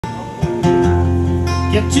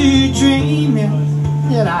Get to dreaming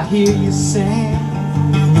that I hear you sing,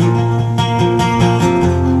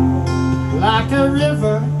 like a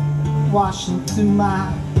river washing through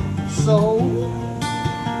my soul,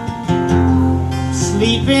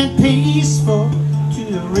 sleeping peaceful to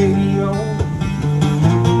the radio.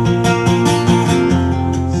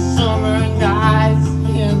 Summer nights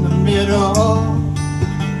in the middle,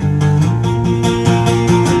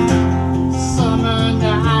 summer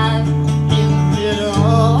nights in the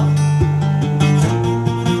middle,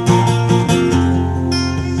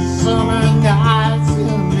 summer nights in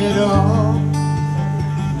the middle,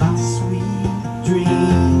 my sweet dream.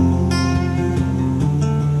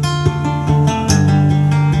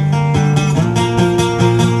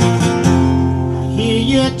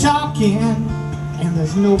 You're talking and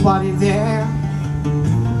there's nobody there.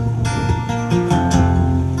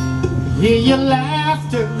 Hear your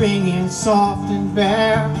laughter ringing soft and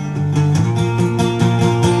bare.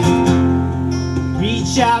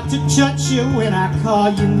 Reach out to touch you when I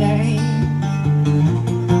call your name.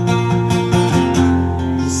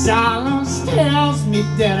 Silence tells me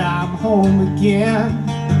that I'm home again.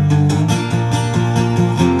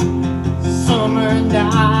 Summer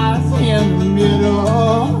nights in the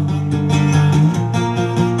middle,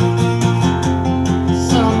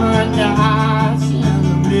 summer nights in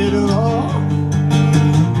the middle,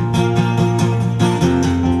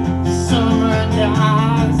 summer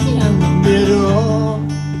nights in the middle,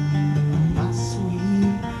 my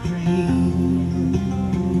sweet dream.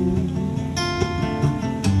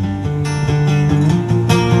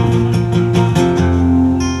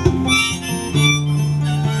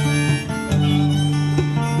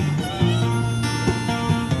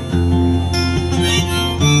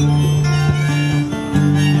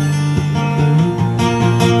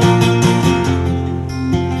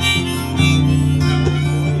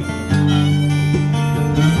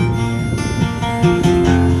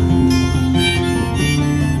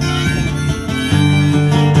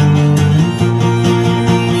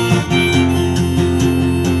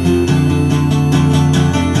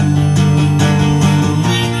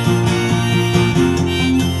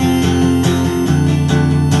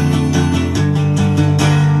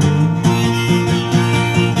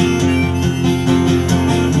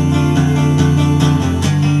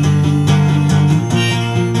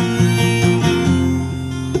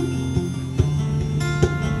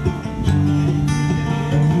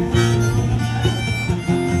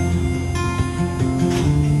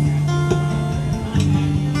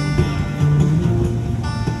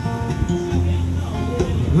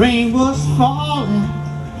 Rain was falling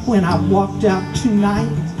when I walked out tonight.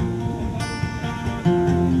 A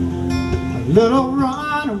little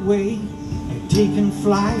runaway had taken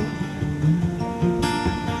flight.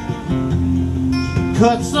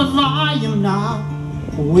 Cuts the volume knob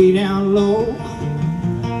way down low,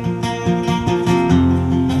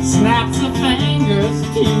 snaps her fingers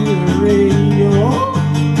to the radio.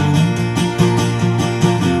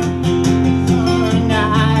 Summer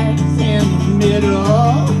nights in the middle,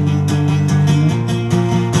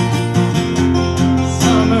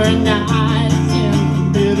 nights in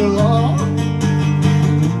the middle,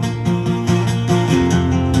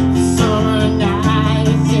 summer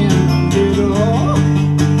nights in the middle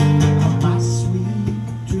of my sweet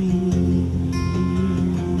dream,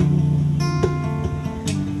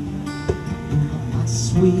 my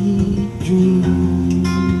sweet dream,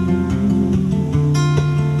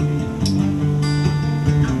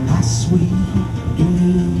 my sweet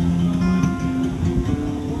dream.